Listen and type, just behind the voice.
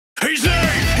He's Dookie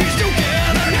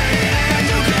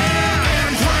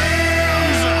and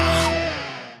friends.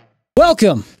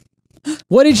 Welcome.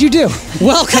 What did you do?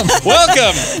 Welcome.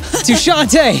 Welcome to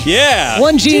Shantae. Yeah.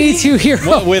 One genie, two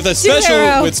hero. With a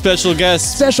special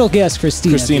guest. Special guest,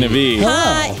 Cristina Vee.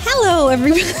 Hi. Hello,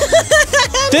 everyone.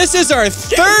 This is our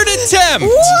third attempt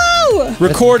Whoa!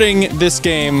 recording this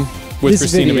game with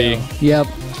Cristina Vee. Yep.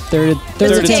 Third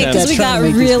attempt. We got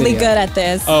really good at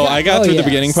this. Oh, I got through the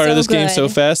beginning part of this game so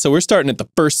fast, so we're starting at the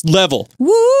first level.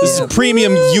 Woo! This is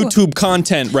premium YouTube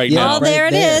content right now. Oh, there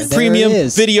it is. Premium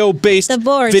video-based,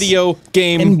 video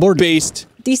game-based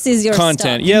this is your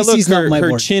content. stuff. Yeah, look,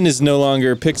 her chin is no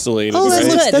longer pixelated. Oh, that's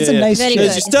good. That's a nice Very chin.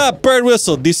 good. Stop, bird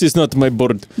whistle. This is not my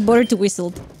board. Board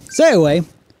whistled. So anyway,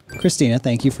 Cristina,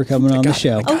 thank you for coming on the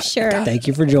show. Oh, sure. Thank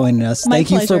you for joining us. My Thank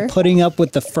you for putting up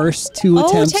with the first two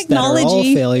attempts that are all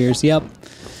failures. Yep.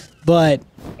 But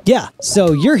yeah,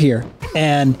 so you're here,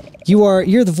 and you're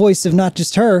the voice of not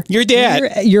just her. Your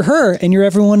dad. You're her, and you're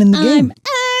everyone in the game.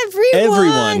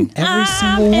 Everyone. Every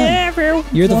single one.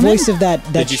 You're the voice of that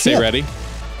Did you say ready?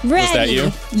 Ready. Was that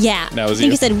you? Yeah. That was I think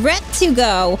you. you said red to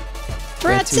go.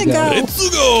 Red to go. Let's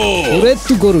go. Red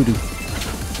to go.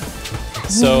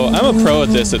 So I'm a pro at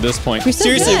this point. You're so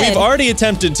Seriously, good. we've already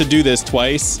attempted to do this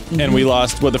twice, and we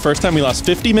lost, the first time we lost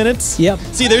 50 minutes? Yep.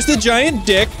 See, there's the giant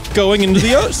dick going into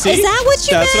the ocean. See? Is that what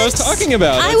you That's meant? what I was talking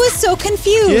about. I was so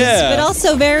confused, Yeah. but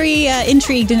also very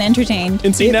intrigued and entertained.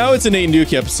 And see, now it's a Nate and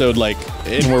Dookie episode,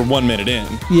 and we're 1 minute in.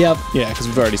 Yep. Yeah, because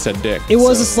we've already said dick. It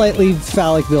was a slightly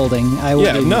phallic building. I would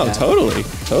agree with that.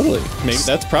 Totally.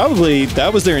 Maybe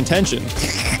that was their intention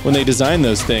when they designed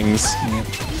those things.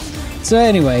 So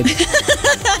anyway.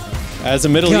 As a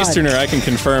Middle Easterner, I can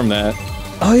confirm that.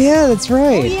 Oh yeah, that's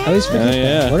right. Oh, yeah. I always forget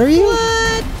Yeah. that. What are you?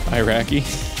 What? Iraqi.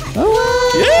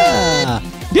 Oh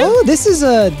Yeah. Oh, this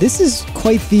is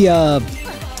quite the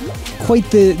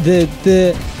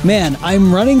man.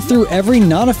 I'm running through every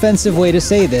non-offensive way to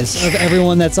say this of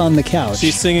everyone that's on the couch.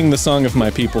 She's singing the song of my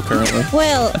people currently.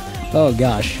 Well, Oh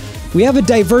gosh, we have a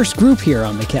diverse group here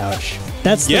on the couch.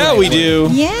 That's the right we word. do.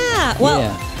 yeah. Well,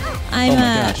 Yeah.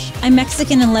 I'm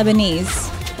Mexican and Lebanese.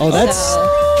 Oh,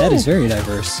 that is very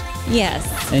diverse. Yes.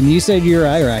 And you said you're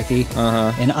Iraqi.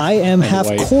 And I am half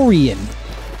white. Korean.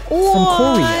 From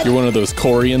Korea. You're one of those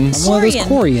Koreans. I'm one of those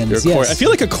Koreans. You're a Yes. I feel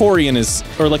like a Korean is,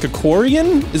 or like a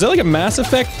Korean? Is that like a Mass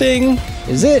Effect thing?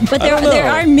 Is it? But I don't there know.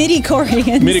 are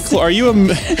midi-chlorians. Are you a?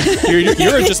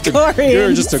 You're just a Korean. You're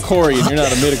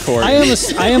not a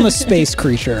midichlorian. I am a space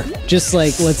creature. Just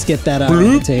like, let's get that out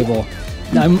on the table.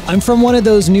 I'm from one of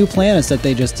those new planets that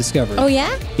they just discovered. Oh,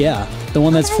 yeah? Yeah, the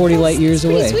one that's 40 light years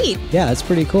pretty away. sweet. Yeah, it's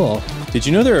pretty cool. Did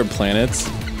you know there are planets?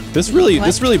 This really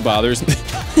bothers me.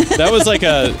 That was like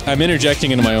I'm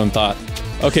interjecting into my own thought.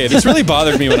 Okay, this really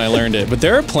bothered me when I learned it, but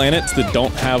there are planets that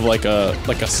don't have like a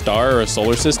star or a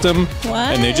solar system.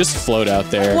 What? And they just float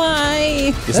out there.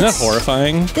 Why? Isn't that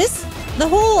horrifying? The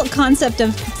whole concept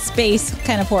of space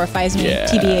kind of horrifies me, Yeah.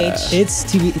 TBH. It's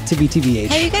TBH.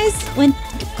 Have you guys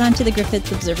gone to the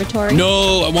Griffith Observatory?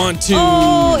 No, I want to.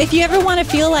 Oh, if you ever want to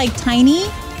feel like tiny,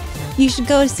 you should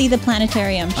go see the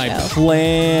planetarium show. I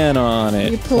plan on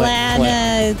it. You plan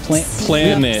it.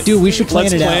 Plan it. Dude, we should plan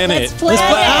Let's it out. plan it. Let's plan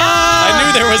it. I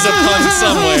knew there was a pun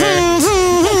somewhere.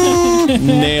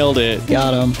 Nailed it.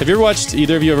 Got him. Have you ever watched?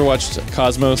 Either of you ever watched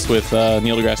Cosmos with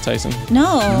Neil deGrasse Tyson?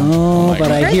 No. Oh, my but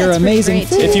God. I heard hear that's pretty amazing great,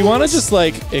 things. If you want to just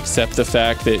accept the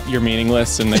fact that you're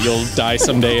meaningless and that you'll die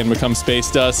someday and become space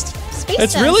dust,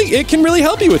 it can really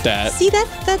help you with that. See,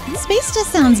 that space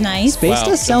just sounds nice. Space Wow,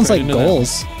 just sounds jump like right into that.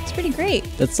 goals. It's pretty great.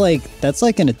 That's like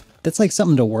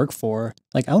something to work for.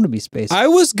 Like, I want to be space. I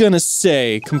was gonna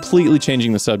say, completely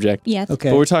changing the subject. Yeah.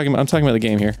 Okay. But I'm talking about the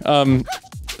game here.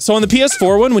 So on the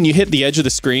PS4 one, when you hit the edge of the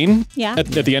screen, Yeah. at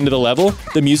the end of the level,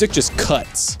 the music just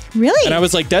cuts. Really? And I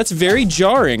was like, that's very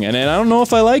jarring, and I don't know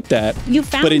if I like that. You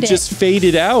found But it it. just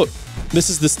faded out.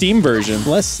 This is the Steam version.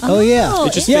 Oh yeah.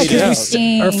 It just Yeah, faded out. because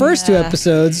our first two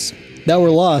episodes that were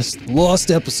lost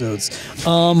episodes,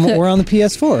 were on the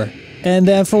PS4. And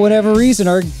then for whatever reason,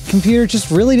 our computer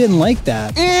just really didn't like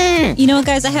that. You know what,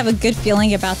 guys? I have a good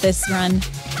feeling about this run.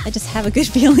 I just have a good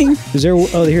feeling. Is there?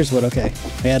 Oh, here's what. Okay,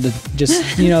 I had to just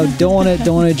don't want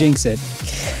to jinx it.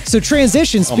 So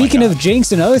transition. Speaking of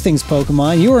jinx and other things,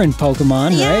 Pokemon. You were in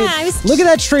Pokemon, Yeah, right? I was- Look at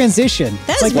that transition.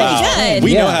 That It's was like, pretty good.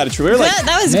 We know Yeah. how to. We're like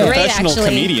That was Yeah. great, professional actually.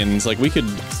 comedians. Like we could.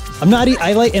 I'm not.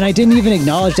 And I didn't even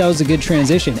acknowledge that was a good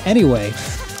transition. Anyway,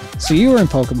 so you were in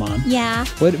Pokemon. Yeah.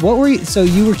 What were you? So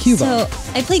you were Cubone. So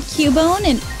I played Cubone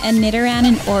and Nidoran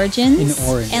in Origins. In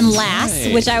Origins. And Last,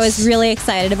 Nice. which I was really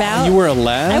excited about. You were a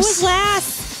lass. I was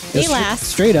Last. They last.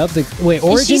 Straight up.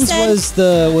 Origins said,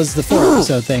 was the 4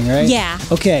 episode thing, right? Yeah.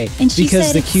 Okay. And she because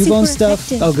said the it's Cubone super stuff.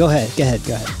 effective. Oh, go ahead.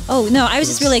 Oh no, I was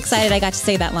just really excited I got to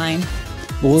say that line.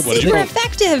 Well, Super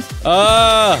effective.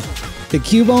 the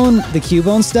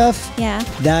Cubone stuff. Yeah.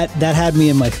 That had me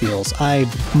in my feels. I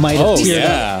might have teared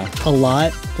up a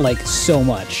lot, like so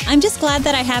much. I'm just glad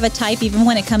that I have a type, even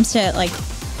when it comes to like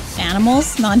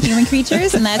animals, non-human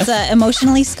creatures, and that's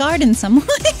emotionally scarred in some way.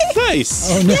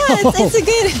 Nice. Oh no. Yeah,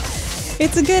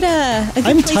 it's a good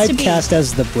I'm place to be. typecast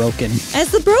as the broken.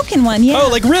 As the broken one, yeah. Oh,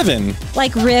 like Riven.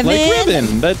 Like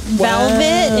Riven. That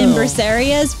Velvet and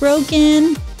Berseria is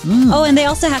broken. Oh, and they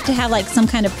also have to have like some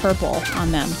kind of purple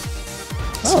on them.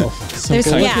 Oh, There's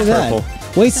look yeah. at that.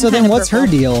 Purple. Wait, Some so then kind of what's her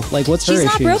purple. deal? Like, what's her She's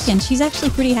issues? not broken. She's actually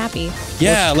pretty happy.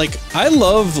 Yeah, like I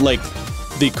love like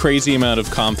the crazy amount of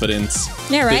confidence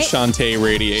Yeah, right? that Shantae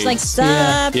radiates. She's like,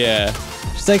 sup? Yeah.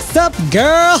 She's like, sup,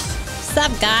 girl?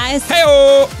 Sup, guys?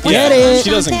 Hey-oh! Yeah, Get it. she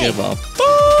doesn't Shantae. give a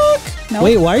fuck. Nope.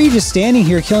 Wait, why are you just standing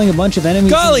here killing a bunch of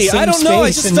enemies? Golly, in the same I don't know. I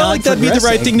space just and felt not like that'd be the right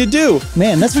progressing? thing to do.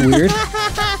 Man, that's weird.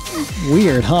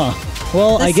 Weird, huh?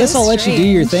 Well, That's I guess so I'll let you do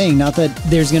your strange. thing. Not that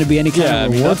there's going to be any kind Yeah, I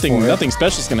of mean, reward for it. nothing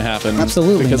special is going to happen.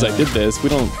 Absolutely because not. I did this. We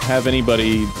don't have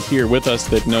anybody here with us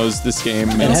that knows this game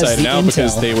has inside the and out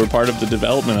because intel. they were part of the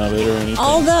development of it or anything.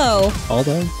 Although,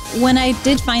 when I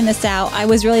did find this out, I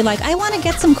was really like, I want to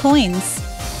get some coins.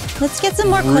 Let's get some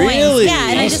more Really? coins. Yeah,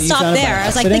 and Oh, I so just you stopped found it by there. I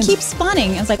was like, they accident? keep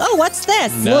spawning. I was like, oh, what's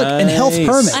this? Look, and health Nice.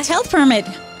 permit. A health permit.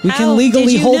 We How can legally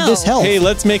did you hold know? this health. Hey,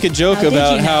 let's make a joke How did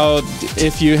about you know? how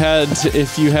if you had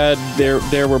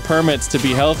there were permits to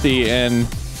be healthy and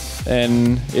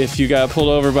if you got pulled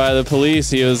over by the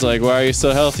police, he was like, "Why are you so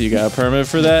healthy? You got a permit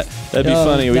for that?" That'd be No,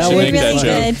 funny. We that should would make be that really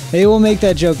joke. good. Maybe we'll make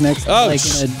that joke next, Oh, like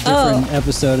in a different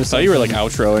episode or I something. thought you were like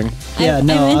outroing. Yeah, I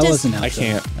no, I meant to- wasn't. I outro.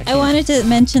 can't. I wanted to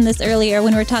mention this earlier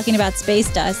when we were talking about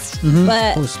space dust,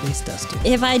 but Oh, space dust.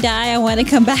 if I die, I want to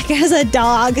come back as a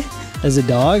dog. As a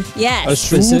dog? Yes. A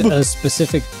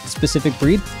specific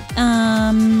breed?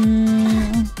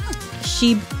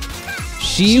 Sheep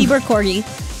Sheep? or corgi.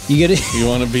 You get it? You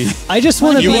want to be? I just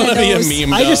want to You be. want to be a those.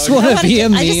 meme I dog? just want to be a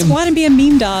I just meme. want to be a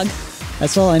meme dog.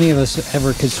 That's all any of us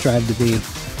ever could strive to be.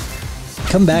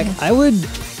 Come back. I would.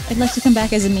 I'd like to come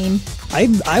back as a meme.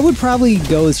 I would probably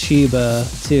go with Shiba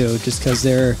too, just because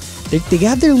they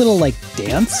have their little like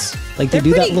dance, like They're they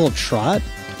do that pretty- little trot.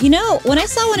 You know, when I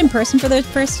saw one in person for the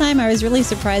first time, I was really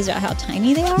surprised at how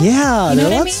tiny they are. Yeah, You know they're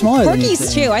what a I lot mean? smaller than you Corgis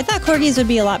think. too. I thought corgis would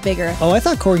be a lot bigger. Oh, I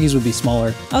thought corgis would be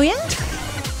smaller. Oh yeah?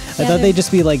 I thought they'd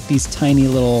just be like these tiny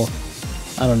little,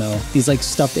 I don't know, these like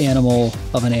stuffed animal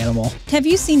of an animal. Have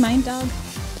you seen my dog?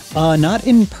 Not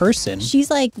in person.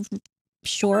 She's like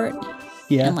short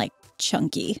Yeah. and like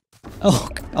chunky, Oh,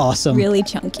 awesome. really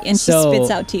chunky, and she So- spits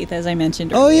out teeth, as I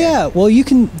mentioned Oh earlier. yeah. Well, you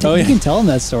can Oh, you yeah. can tell them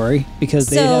that story because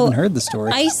they So, haven't heard the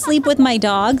story. I sleep with my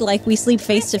dog, like we sleep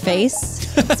face to face.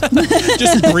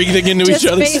 Just breathing into each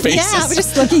other's faces. Yeah, we're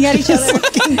just looking at each other.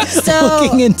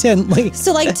 Looking intently.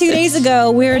 So like 2 days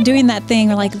ago, we were doing that thing.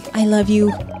 We're like, I love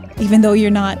you, even though you're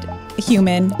not a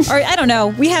human. Or I don't know.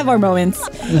 We have our moments.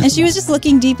 And she was just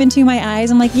looking deep into my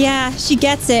eyes. I'm like, yeah, she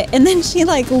gets it. And then she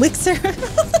like licks her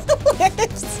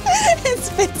lips and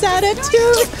spits out a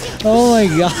tooth. Oh my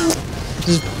god.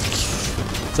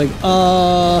 It's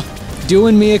like,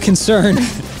 doing me a concern.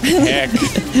 Heck,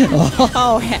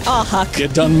 Oh, huck. you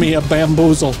done me a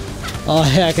bamboozle. Oh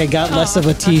heck, I got less of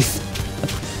a teeth.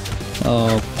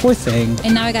 Oh, poor thing.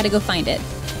 And now I got to go find it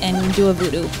and do a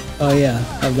voodoo. Oh yeah,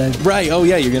 have that. Right. Oh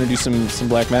yeah, you're gonna do some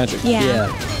black magic. Yeah.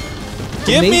 Yeah.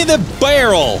 Give me the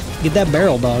barrel. Get that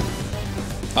barrel, dog.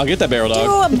 I'll get that barrel, Do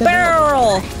dog. a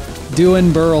barrel.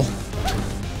 Doing burl.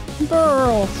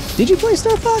 Barrel. Did you play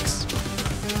Star Fox?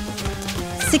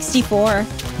 64.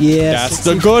 Yeah. That's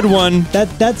the good one.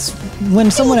 That's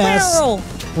when someone Do a asks. barrel.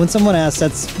 When someone asks,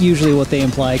 that's usually what they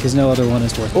imply because no other one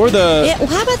is worth it. Or the Yeah, well,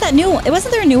 how about that new one?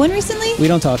 Wasn't there a new one recently? We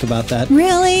don't talk about that.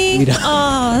 Really? We don't.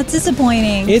 Oh, that's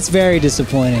disappointing. It's very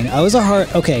disappointing. I was a hard.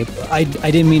 Okay, I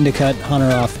didn't mean to cut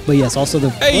Hunter off, but yes, also the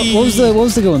Hey! what was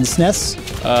the good one? The SNES.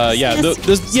 yeah, Yes. the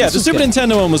This was Super good.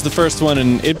 Nintendo one was the first one,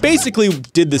 and it basically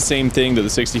did the same thing that the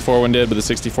 64 one did, but the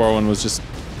 64 one was just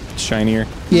shinier.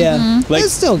 Yeah, Like-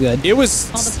 it's still good. It was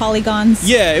All the polygons.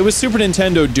 yeah, it was Super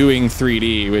Nintendo doing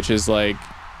 3D, which is like,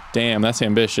 damn, that's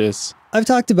ambitious. I've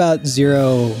talked about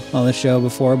Zero on the show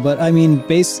before, but I mean,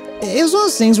 it was one of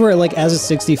those things where, like, as a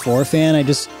 64 fan, I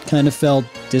just kind of felt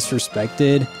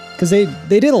disrespected because they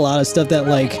did a lot of stuff that,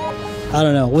 like, I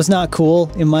don't know, was not cool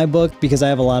in my book because I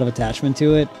have a lot of attachment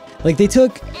to it. Like, they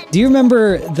took. Do you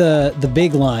remember the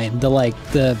big line,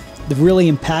 the really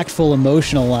impactful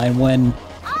emotional line when,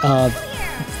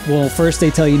 well, first they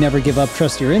tell you never give up,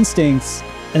 trust your instincts.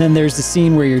 And then there's the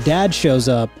scene where your dad shows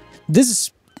up. This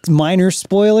is minor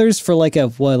spoilers for like a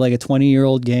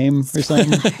 20-year-old game or something.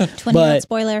 20-year-old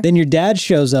spoiler. Then your dad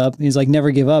shows up. And he's like,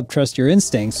 never give up, trust your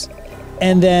instincts.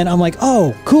 And then I'm like,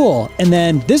 oh, cool. And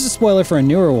then this is a spoiler for a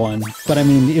newer one, but I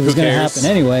mean, it was going to happen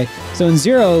anyway. So in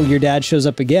 0, your dad shows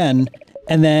up again,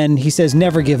 and then he says,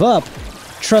 never give up,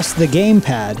 trust the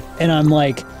gamepad. And I'm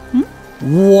like,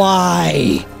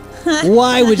 why?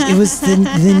 Why would it was the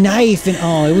knife and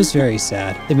it was very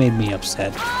sad. It made me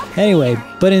upset. Anyway,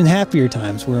 but in happier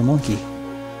times, we're a monkey.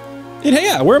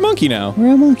 Yeah, we're a monkey now.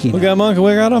 We're a monkey. We got a monkey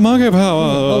power.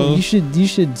 Oh, you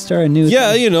should start a new.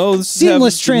 Yeah, you know,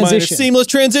 seamless transition. Seamless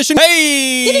transition.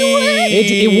 Hey,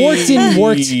 did it It work? worked and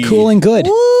worked cool and good.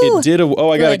 Ooh, it did.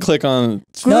 I gotta click on.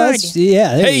 No,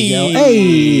 yeah, there you go.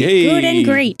 Hey, good and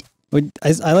great.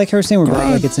 I like her saying we're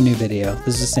like it's a new video.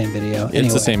 This is the same video.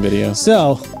 It's the same video.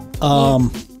 So,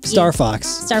 Star Fox.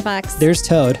 Star Fox. There's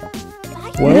Toad.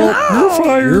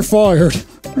 Well, you're fired.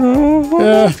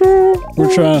 Yeah,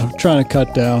 we're trying to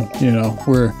cut down. You know,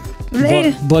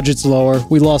 budget's lower.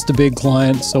 We lost a big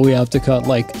client, so we have to cut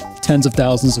like tens of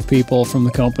thousands of people from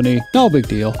the company. No big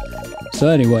deal. So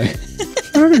anyway.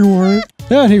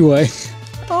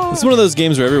 It's one of those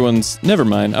games where everyone's. Never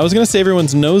mind. I was gonna say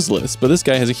everyone's noseless, but this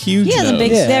guy has a huge nose. Yeah, the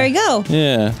big. There we go.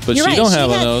 Yeah, but You're she right. don't have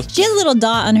a nose. She has a little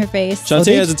dot on her face.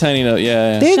 Shantae has a tiny nose.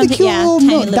 Yeah. They have the Shantae- cute yeah, little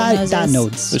tiny little dot noses.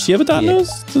 notes. Does she have a dot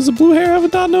nose? Does the blue hair have a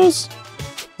dot nose?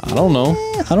 I don't know.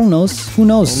 I don't know. Who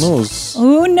knows? Who knows?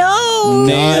 Oh no!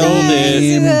 Nailed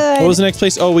it. What was the next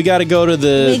place? Oh, we got to go to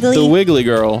the Wiggly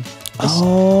girl.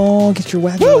 Oh, get your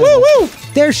wagon. Woo!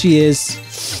 There she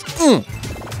is.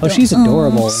 Oh, she's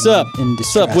adorable. Sup? In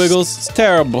distress. Sup, Wiggles? It's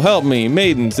terrible. Help me.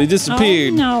 Maidens, they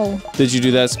disappeared. Oh, no. Did you do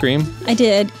that scream? I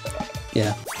did.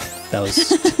 Yeah. That was.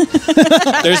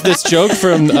 There's this joke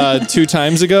from 2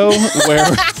 times ago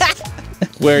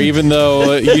where even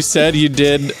though you said you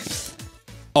did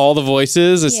all the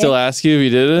voices, I still ask you if you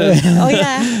did it. Oh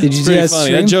yeah. Did you do Pretty that funny.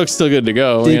 stream? That joke's still good to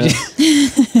go. Did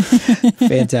you?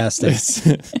 Fantastic.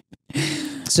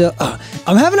 So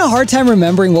I'm having a hard time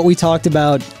remembering what we talked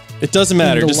about. It doesn't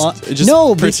matter. Just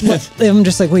no, pretend. but I'm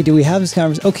just like, wait, do we have this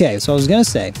conversation? Okay, so I was gonna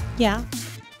say, Yeah.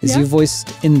 is you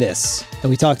voiced in this,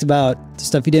 and we talked about the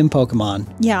stuff you did in Pokemon.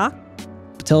 Yeah.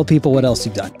 But tell people what else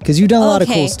you've done, because you've done a lot of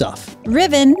Okay. cool stuff.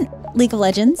 Riven, League of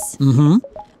Legends. Mm-hmm.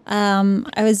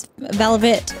 I was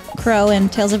Velvet Crow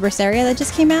and Tales of Berseria that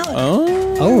just came out.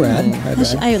 Oh, rad.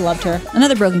 I loved her.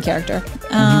 Another broken character.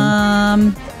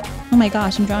 Oh my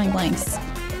gosh, I'm drawing blanks.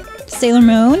 Sailor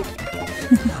Moon.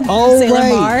 Oh, Sailor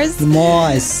right. Mars.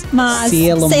 Mars.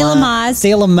 Sailor Mars.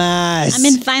 Sailor Mars. I'm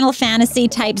in Final Fantasy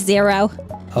Type 0.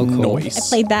 Oh, cool. Nice. I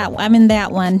played that. I'm in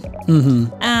that one.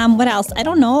 Mm-hmm. What else? I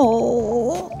don't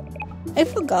know. I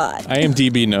forgot.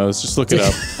 IMDb knows. Just look it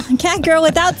up. Cat Girl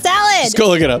Without Salad. Just go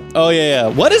look it up. Oh, yeah.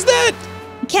 What is that?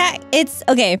 It's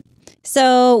okay.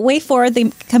 So Way Forward,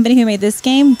 the company who made this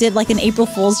game, did like an April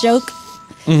Fool's joke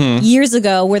years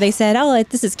ago where they said, oh,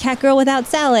 this is Cat Girl Without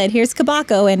Salad. Here's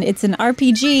Kabako, and it's an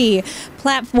RPG,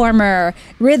 platformer,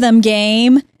 rhythm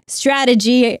game,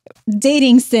 strategy,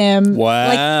 dating sim.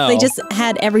 Wow. Like they just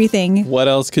had everything, What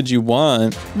else could you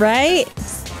want? right?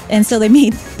 And so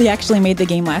they actually made the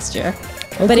game last year.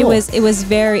 Oh, But cool. it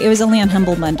was only on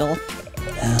Humble Bundle.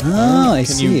 Oh, I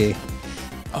see.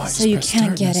 Oh, So you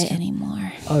can't get it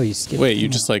anymore. Oh, you skipped. Wait, you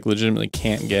just like legitimately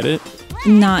can't get it?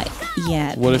 Not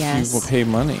yet. What if yes. you pay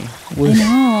money?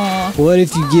 No. What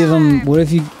if you give them? What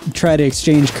if you try to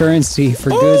exchange currency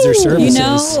for goods or services? You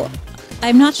know,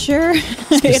 I'm not sure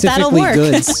if that'll Specifically work.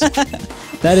 goods.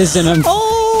 That is an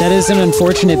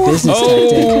unfortunate business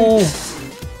tactic. Oh!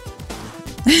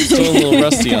 Still a little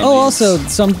rusty on Oh, these. also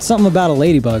something about a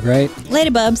ladybug, right?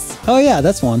 Ladybubs. Oh yeah,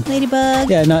 that's one. Ladybug.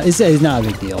 Yeah, no, it's not a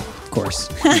big deal, of course.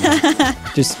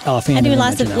 Just offhand. I do image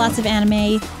lots that of one.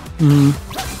 anime.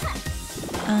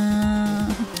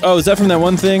 Oh, is that from that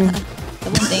one thing? The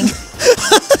one thing.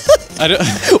 I don't.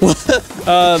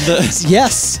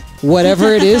 Yes,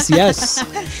 whatever it is. Yes.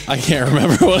 I can't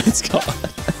remember what it's called.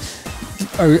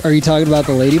 Are you talking about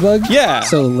the ladybug? Yeah.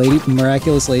 So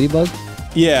miraculous ladybug.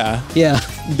 Yeah. Yeah.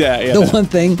 Yeah. The one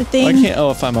thing. The thing. I can't. Oh,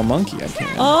 if I'm a monkey, I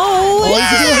can't. Oh,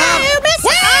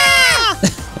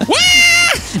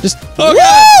 Just. Oh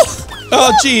God!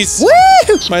 Oh jeez!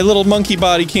 My little monkey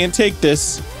body can't take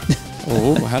this.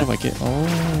 Oh, how do I get?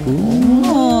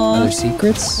 Oh. Other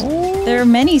secrets. there are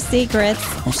many secrets.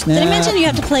 Oh, snap. Did I mention you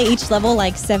have to play each level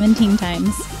like 17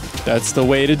 times? That's the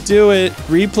way to do it.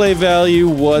 Replay value.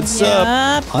 What's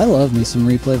up? Yup. I love me some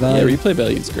replay Yeah, value. replay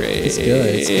value is great. It's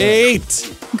good, it's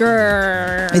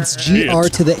Grrr. It's GR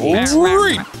to the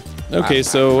 8. Okay,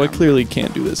 so I clearly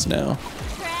can't do this now.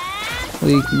 Well,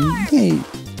 you can,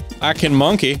 I can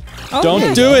monkey. Oh, Don't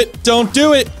yeah. do it. Don't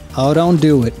do it. Oh, don't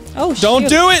do it. Oh, Don't shoot.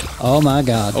 do it. Oh my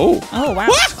God. Oh. Oh, wow.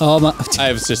 Oh my.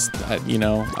 I was just, you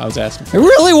know, I was asking. I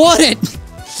really want it.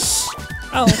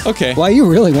 Oh. Okay. Why you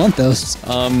really want those?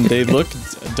 They look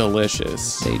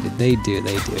delicious. They do.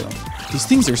 These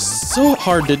things are so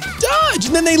hard to dodge,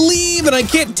 and then they leave, and I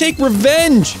can't take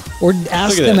revenge. Or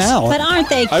ask Look at them this. out. But aren't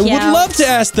they cute? I would love to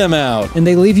ask them out. And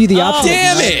they leave you the option.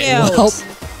 damn it. Cute. Well,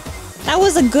 That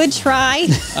was a good try.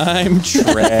 I'm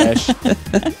trash.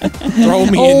 Throw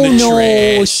me oh in the no,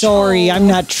 trash. sorry, I'm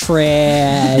not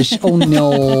trash. Oh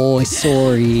no,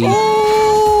 sorry.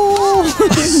 Oh,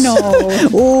 no.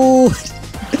 Oh,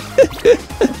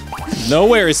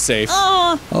 Nowhere is safe.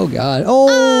 oh God.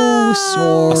 Oh,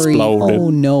 sorry. Exploded. Oh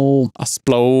no.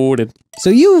 Exploded. So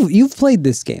you've played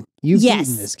this game. You've Yes.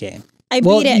 beaten this game. I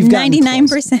Well, beat it you've gotten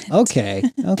 99%. close. Okay.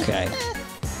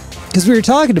 Because we were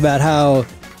talking about how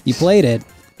you played it,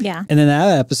 Yeah. and then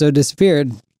that episode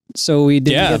disappeared. So we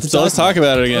didn't Yeah, get to so let's talk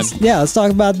about it again. Yeah, let's talk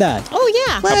about that. Oh,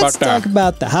 yeah. Let's about talk that?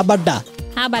 about that. How about that?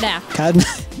 How about that?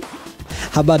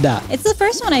 How about that? It's the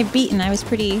first one I've beaten. I was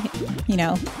pretty,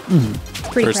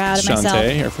 pretty First proud of myself.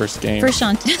 Shantae or first game? First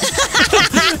Shantae.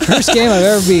 First game I've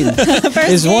ever beaten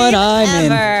is one I'm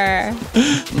in. Ever.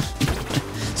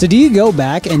 So do you go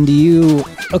back and do you...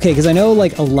 Okay, because I know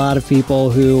like a lot of people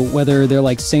who, whether they're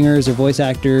like singers or voice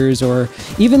actors or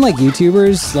even like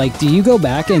YouTubers, like do you go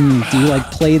back and do you like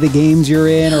play the games you're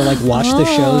in or like watch the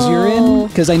shows you're in? Oh.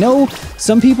 Because I know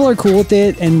some people are cool with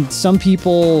it and some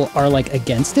people are like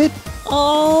against it.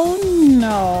 Oh,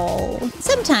 no.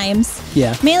 Sometimes.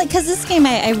 Yeah. Mainly because this game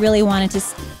I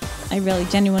really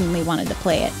genuinely wanted to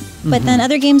play it. But then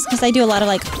other games, because I do a lot of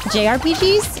like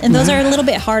JRPGs, and those are a little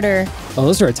bit harder. Oh,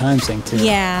 those are a time sink too.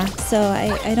 Yeah, so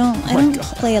I don't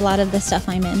play a lot of the stuff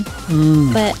I'm in.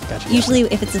 But Gotcha. usually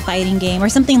if it's a fighting game or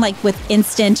something like with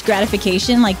instant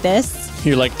gratification like this,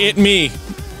 You're like, it me.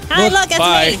 hi, look, that's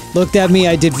bye. me. Looked at me,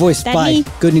 I did voice That by me?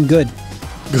 good and good.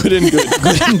 Good and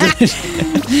good.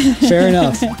 Fair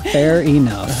enough. Fair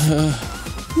enough.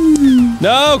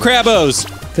 No, Crabos.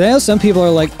 'Cause I know some people are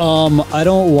like, I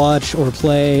don't watch or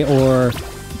play or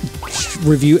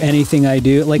review anything I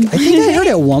do. Like, I think I heard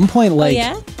at one point, like, Oh,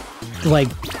 yeah? like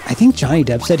I think Johnny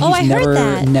Depp said Oh, I he's heard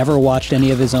that. never watched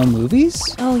any of his own movies.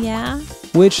 Oh, yeah?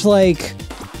 Which, like,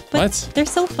 But What? they're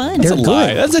so fun. That's a They're lie.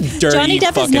 good. That's a dirty Johnny Depp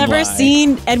has fucking never lie.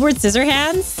 seen Edward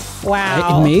Scissorhands?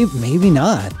 Wow. maybe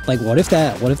not. Like, what if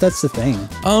that's the thing?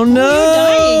 Oh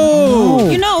no! No.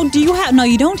 You know,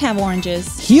 you don't have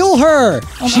oranges. Heal her.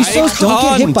 She's I so don't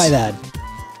get hit can't. by that.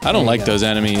 I don't like those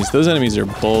enemies. Those enemies are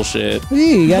bullshit.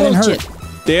 You got Bullshit.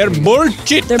 hurt. They're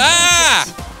bullshit. They're Ah!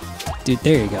 Dude,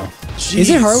 there you go. Is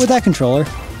Jeez. it hard with that controller?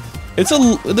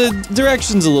 The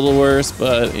direction's a little worse,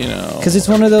 but you know. Because it's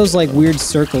one of those like weird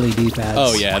circly D-pads.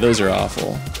 Oh yeah, those are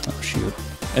awful. Oh shoot.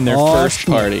 And they're Oh, first shit.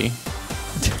 party.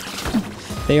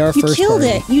 They are You first killed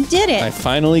party. it. You did it. I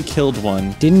finally killed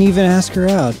one. Didn't even ask her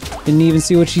out. Didn't even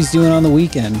see what she's doing on the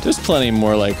weekend. There's plenty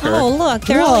more like her. Oh, look,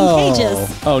 they're all in Whoa.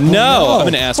 cages. Oh no! no. I'm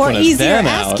gonna ask For one of easier them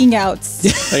out. asking outs.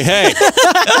 Like, hey.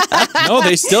 No,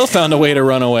 they still found a way to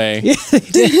run away.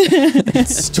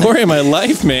 Story of my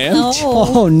life, man. Oh,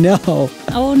 Oh no.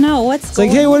 oh no, what's It's like,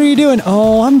 hey, what are you doing?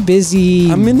 Oh, I'm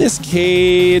busy. I'm in this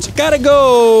cage. Gotta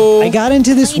go. I got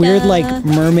into this Later. weird like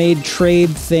mermaid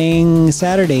trade thing.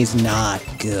 Saturday's not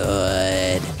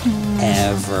good.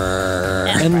 Ever.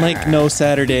 And like no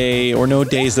Saturday or no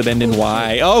days that end in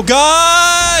Y. Oh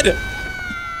God!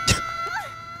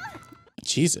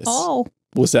 Jesus. Oh,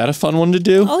 Was that a fun one to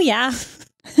do? oh yeah.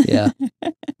 Yeah.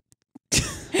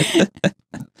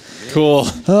 Cool.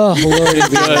 Oh, Lord.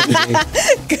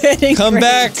 Good. Good. and Come great.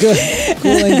 back. Good.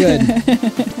 Cool and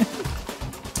good.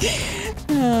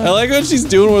 I like what she's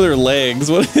doing with her legs.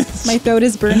 What is My throat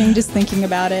is burning just thinking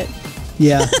about it.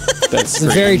 Yeah. that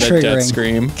scream? very that triggering. death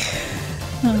scream.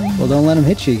 Well, don't let him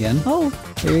hit you again. Oh,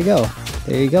 There you go.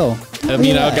 There you go. I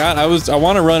mean, Yeah. I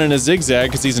want to run in a zigzag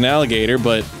because he's an alligator,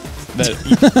 but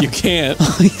that you can't.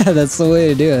 Yeah, that's the way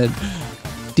to do it.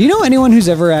 Do you know anyone who's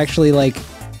ever actually like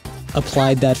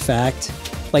applied that fact?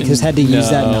 Like has had to use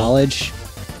that No. knowledge?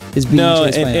 Is being No,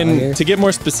 chased by an and alligator? to get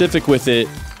more specific with it,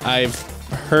 I've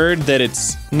heard that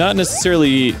it's not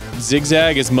necessarily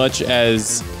zigzag as much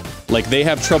as like they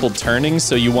have trouble turning,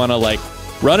 so you want to like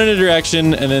run in a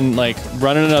direction and then like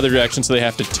run in another direction, so they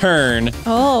have to turn.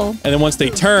 oh. And then once they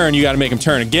turn, you got to make them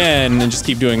turn again and just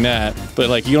keep doing that. But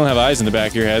like you don't have eyes in the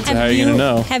back of your head, so how are you gonna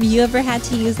know? Have you ever had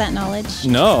to use that knowledge?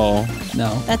 No,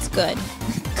 No. That's good.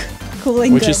 Cool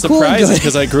and which good. is Cool and surprising good.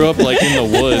 because I grew up like in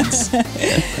the woods,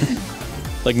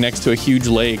 like next to a huge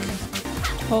lake.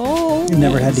 Oh. You've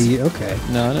never had to use. Okay.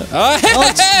 No. Oh,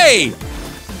 hey!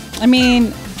 I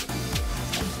mean,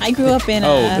 I grew up in.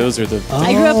 Oh, those are the.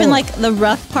 I grew up in like the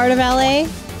rough part of LA,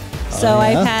 so yeah?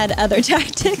 I've had other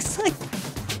tactics. Like,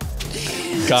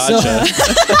 Gotcha.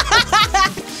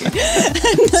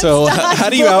 So how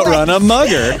do you outrun a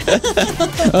mugger?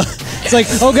 It's like,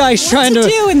 oh god, he's trying what to.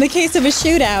 do in the case of a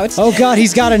shootout? Oh god,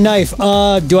 he's got a knife.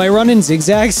 Do I run in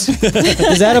zigzags?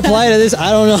 Does that apply to this?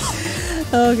 I don't know.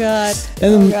 Oh god.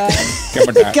 And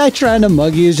the guy trying to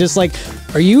mug you is just like,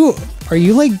 are you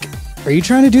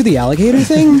trying to do the alligator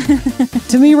thing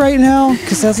to me right now?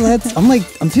 Because that's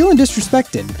I'm feeling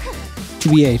disrespected.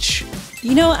 TBH.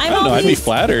 You know, I don't know. I'd be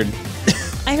flattered.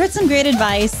 I heard some great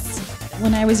advice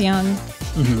when I was young,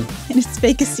 and it's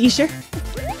fake a seizure.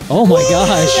 Oh my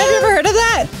gosh. Have you ever heard of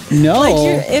that? No. Like,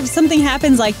 if something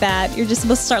happens like that, you're just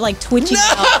supposed to start like twitching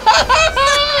out.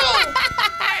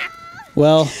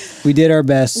 Well, we did our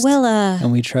best. Well,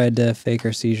 and we tried to fake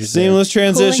our seizures. Seamless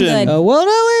transition. Cool and good. Well,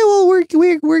 no, wait, well,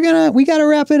 we gotta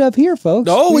wrap it up here, folks.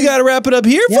 Oh, we gotta wrap it up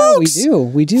here, yeah, folks.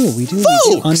 We do.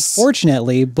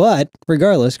 Unfortunately, but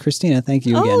regardless, Christina, thank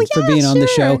you again for being on the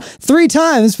show 3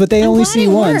 times, but they only see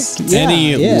you once. Worked. Yeah,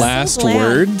 Any last So glad.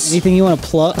 words? Anything you want to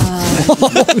plug?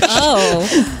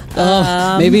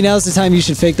 Maybe now's the time you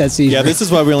should fake that seizure. Yeah, this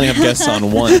is why we only have guests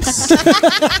on once. It's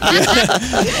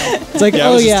like, Yeah, I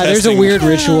was just there's a testing. weird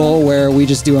ritual where we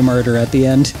just do a murder at the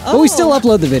end, but we still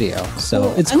upload the video,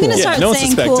 so it's I'm cool. gonna start no one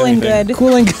saying suspects cool and anything. good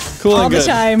Cool and Cool all and the good.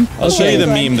 time. I'll show you the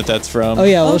Good. meme that's from. Oh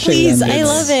yeah, we'll Oh show you please, them. I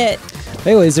love it.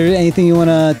 Anyway, is there anything you want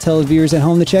to tell the viewers at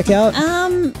home to check out?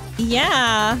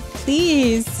 Yeah,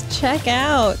 please check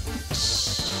out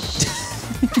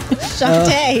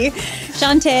Shantae.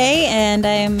 Shantae, and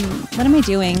what am I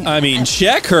doing? I mean,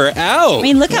 check her out. I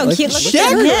mean, look how cute. Look at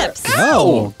check her her nips.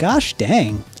 Oh, gosh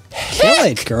dang. Kill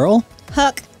it, girl.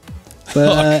 Huck.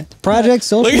 But Project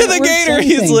Social Look at the Network's gator.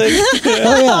 He's anything. like,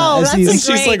 Oh yeah. Oh, as that's he's- a and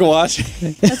she's like great- watching.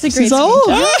 That's a great she's- oh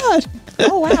god.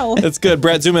 Oh wow. That's good.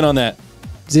 Brett, zoom in on that.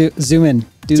 Zoom in.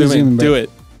 Do the zoom in. Do Brett. it.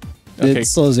 Okay.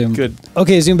 It's slow zoom. Good.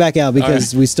 Okay, zoom back out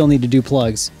because right. we still need to do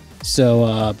plugs.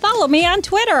 So Follow me on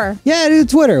Twitter. yeah, do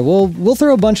Twitter. We'll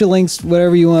throw a bunch of links,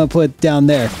 whatever you want to put down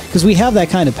there, because we have that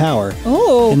kind of power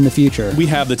Oh. in the future We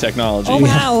have the technology. Oh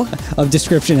wow. of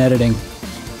description editing.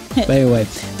 But anyway,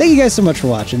 thank you guys so much for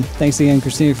watching. Thanks again,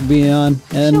 Christina, for being on,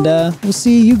 and we'll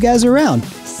see you guys around.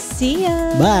 See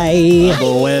ya. Bye. I'm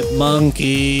a wet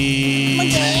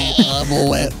monkey. I'm a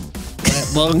wet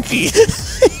monkey.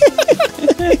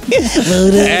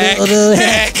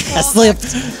 I slipped.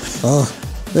 Oh.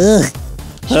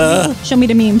 Ugh. Show me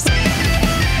the memes.